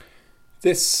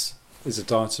This is a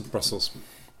diet of Brussels.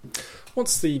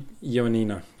 What's the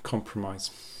Ioannina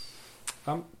compromise?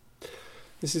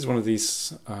 This is one of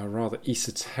these rather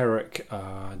esoteric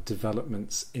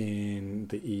developments in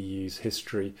the EU's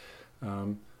history,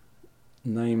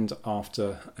 named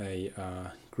after a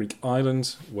Greek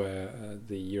island where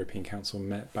the European Council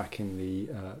met back in the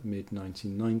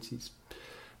mid-1990s.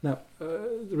 Now,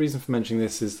 the reason for mentioning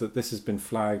this is that this has been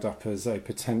flagged up as a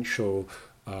potential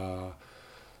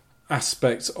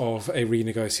aspect of a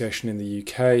renegotiation in the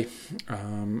UK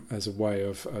as a way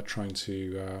of trying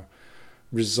to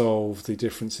resolve the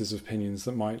differences of opinions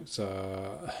that might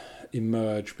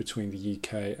emerge between the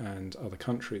UK and other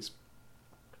countries.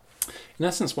 In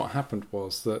essence, what happened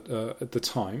was that at the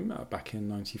time, back in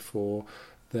 '94,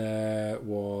 there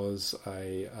was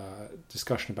a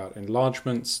discussion about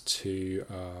enlargements to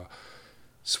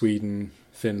Sweden,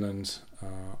 Finland,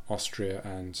 Austria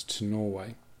and to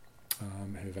Norway,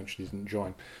 who eventually didn't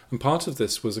join. And part of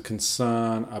this was a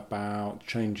concern about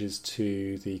changes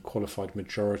to the qualified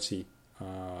majority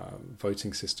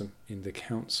voting system in the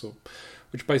council,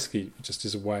 which basically just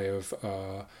is a way of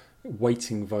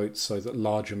weighting votes so that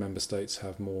larger member states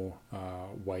have more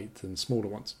weight than smaller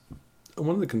ones. And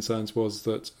one of the concerns was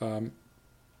that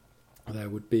there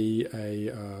would be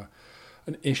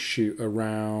an issue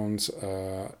around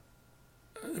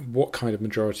what kind of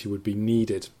majority would be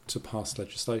needed to pass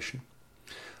legislation.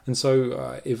 And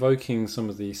so evoking some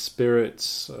of the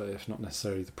spirits, if not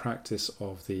necessarily the practice,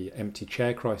 of the empty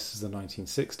chair crisis of the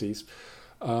 1960s,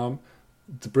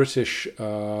 the British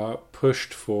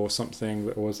pushed for something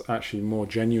that was actually more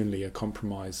genuinely a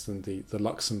compromise than the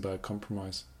Luxembourg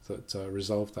compromise that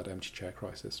resolved that empty chair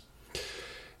crisis.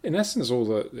 In essence, all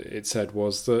that it said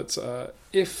was that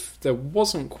if there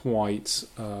wasn't quite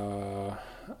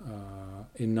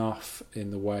enough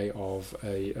in the way of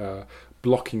a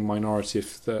blocking minority,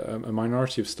 if a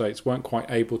minority of states weren't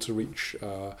quite able to reach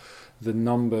the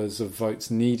numbers of votes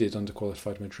needed under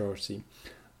qualified majority,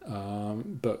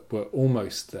 but were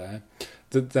almost there,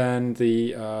 that then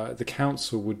the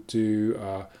council would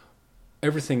do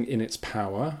everything in its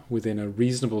power within a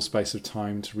reasonable space of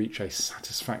time to reach a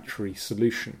satisfactory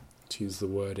solution, to use the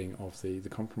wording of the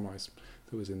compromise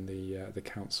that was in the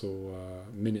council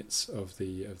minutes of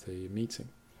the meeting.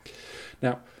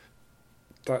 Now,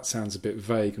 that sounds a bit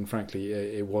vague, and frankly,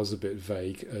 it was a bit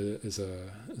vague as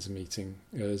a meeting,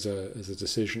 as a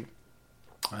decision.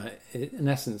 In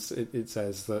essence, it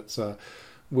says that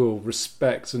we'll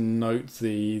respect and note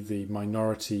the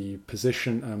minority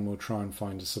position, and we'll try and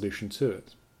find a solution to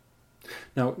it.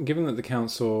 Now, given that the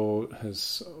council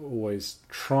has always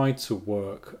tried to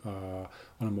work on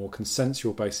a more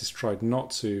consensual basis, tried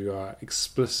not to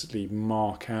explicitly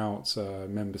mark out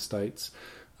member states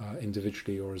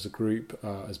individually or as a group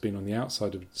as being on the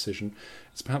outside of a decision,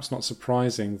 it's perhaps not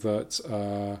surprising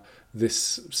that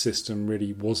this system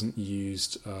really wasn't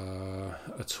used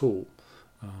at all.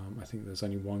 I think there's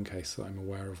only one case that I'm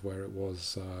aware of where it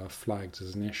was flagged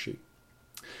as an issue.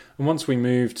 And once we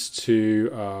moved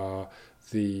to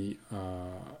the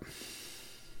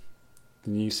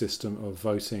new system of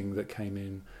voting that came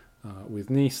in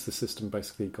with Nice, the system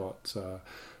basically got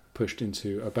pushed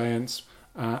into abeyance.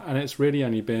 And it's really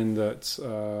only been that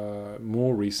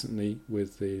more recently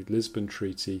with the Lisbon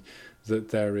Treaty that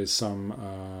there is some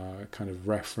kind of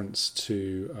reference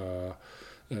to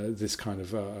this kind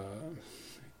of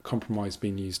compromise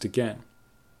being used again.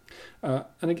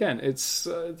 And again, it's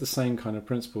the same kind of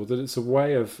principle, that it's a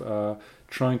way of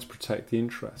trying to protect the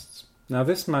interests. Now,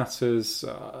 this matters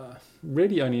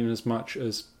really only in as much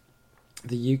as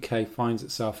the UK finds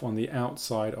itself on the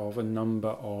outside of a number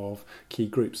of key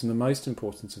groups, and the most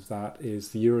important of that is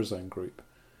the Eurozone group.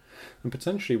 And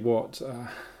potentially what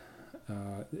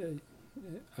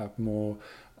a more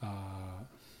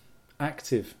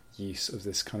active use of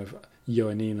this kind of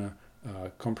Ioannina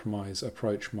compromise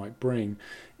approach might bring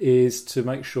is to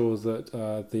make sure that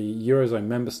the Eurozone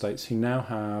member states who now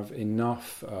have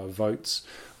enough votes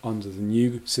under the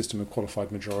new system of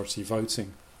qualified majority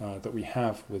voting that we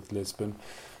have with Lisbon,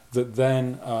 that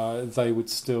then they would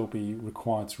still be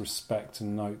required to respect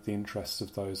and note the interests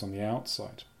of those on the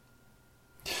outside.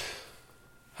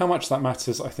 How much that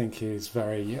matters, I think, is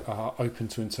very open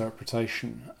to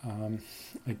interpretation.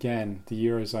 Again, the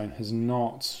Eurozone has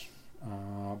not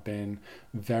been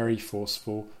very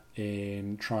forceful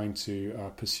in trying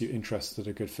to pursue interests that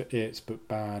are good for it but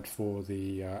bad for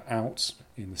the outs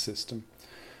in the system.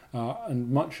 And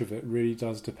much of it really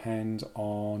does depend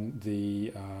on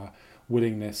the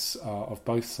willingness of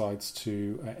both sides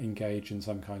to engage in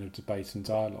some kind of debate and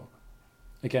dialogue.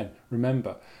 Again,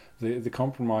 remember, the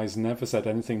compromise never said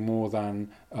anything more than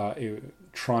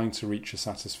trying to reach a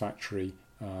satisfactory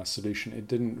solution. It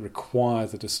didn't require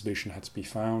that a solution had to be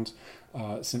found,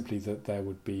 simply that there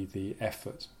would be the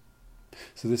effort.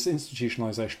 So this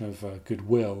institutionalization of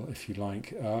goodwill, if you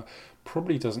like,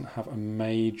 probably doesn't have a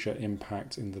major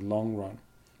impact in the long run.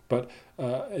 But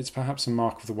it's perhaps a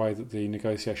mark of the way that the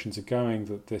negotiations are going,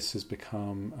 that this has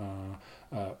become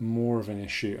more of an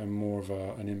issue and more of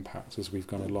an impact as we've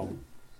gone along.